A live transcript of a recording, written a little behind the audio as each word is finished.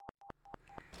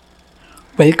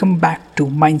Welcome back to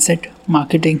Mindset,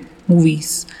 Marketing,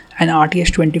 Movies, and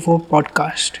RTS24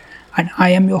 podcast. And I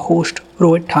am your host,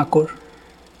 Rohit Thakur.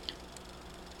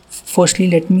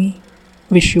 Firstly, let me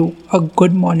wish you a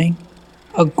good morning,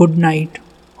 a good night,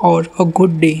 or a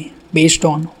good day based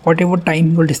on whatever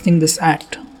time you're listening this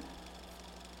at.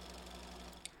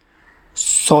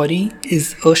 Sorry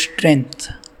is a strength.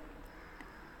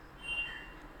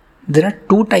 There are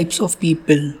two types of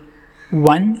people.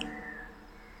 One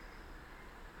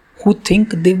who think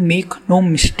they make no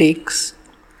mistakes,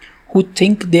 who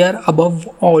think they are above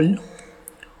all,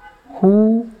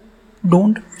 who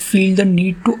don't feel the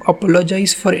need to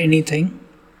apologize for anything,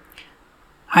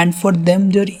 and for them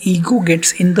their ego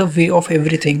gets in the way of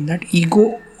everything. That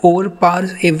ego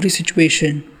overpowers every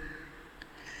situation.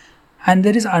 And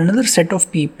there is another set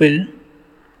of people,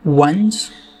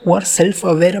 ones who are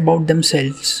self-aware about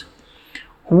themselves,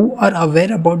 who are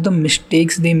aware about the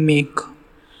mistakes they make,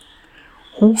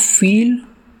 who feel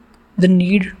the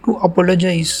need to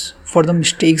apologize for the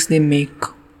mistakes they make.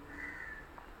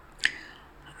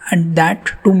 And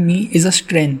that to me is a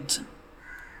strength.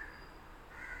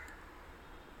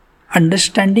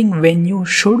 Understanding when you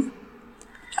should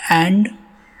and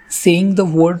saying the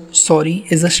word sorry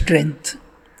is a strength.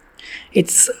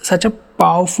 It's such a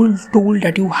powerful tool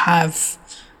that you have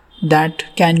that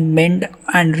can mend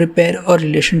and repair a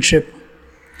relationship,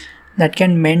 that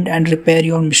can mend and repair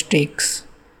your mistakes.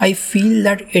 I feel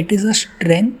that it is a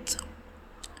strength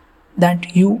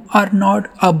that you are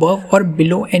not above or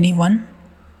below anyone,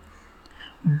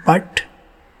 but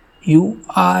you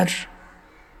are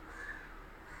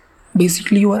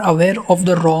you are aware of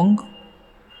the wrong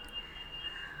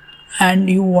and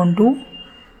you want to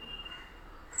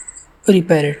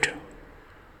repair it.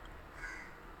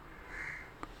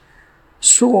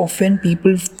 So often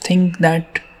people think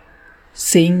that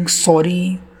saying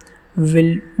sorry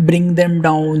will bring them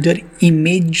down, their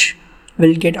image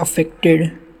will get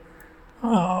affected.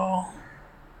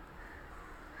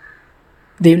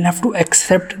 They will have to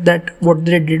accept that what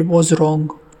they did was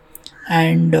wrong,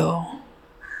 and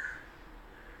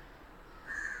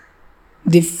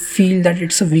they feel that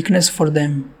it's a weakness for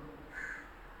them.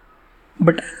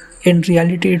 But in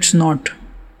reality, it's not.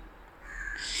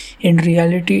 In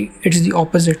reality, it's the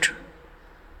opposite.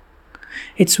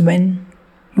 It's when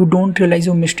you don't realize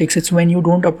your mistakes, it's when you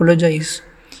don't apologize,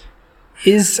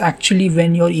 is actually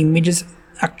when your image is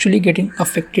actually getting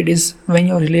affected, is when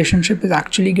your relationship is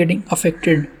actually getting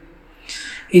affected,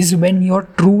 is when your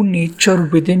true nature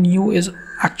within you is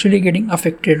actually getting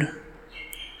affected.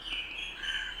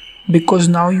 Because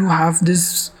now you have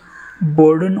this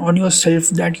burden on yourself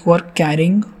that you are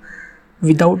carrying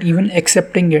without even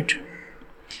accepting it.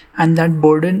 And that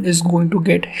burden is going to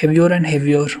get heavier and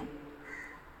heavier.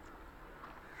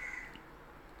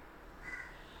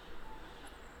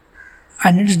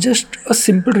 And it's just a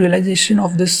simple realization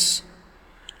of this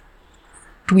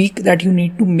tweak that you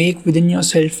need to make within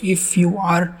yourself if you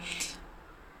are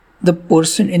the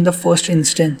person in the first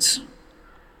instance.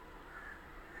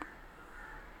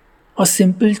 A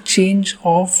simple change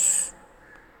of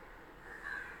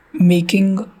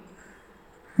making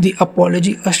the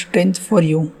apology a strength for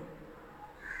you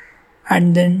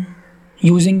and then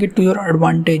using it to your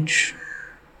advantage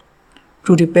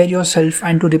to repair yourself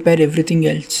and to repair everything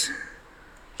else,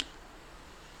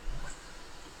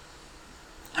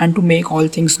 and to make all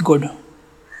things good.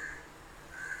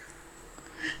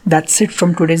 That's it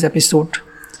from today's episode.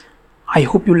 I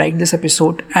hope you liked this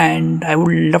episode and I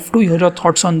would love to hear your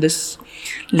thoughts on this.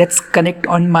 Let's connect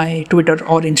on my Twitter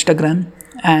or Instagram,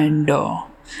 and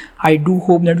I do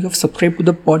hope that you have subscribed to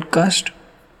the podcast.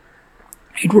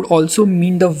 It would also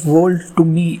mean the world to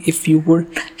me if you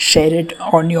would share it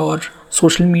on your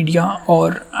social media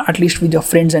or at least with your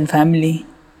friends and family.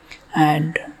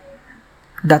 And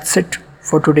that's it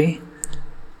for today.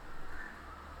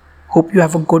 Hope you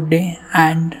have a good day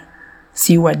and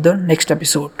see you at the next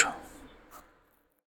episode.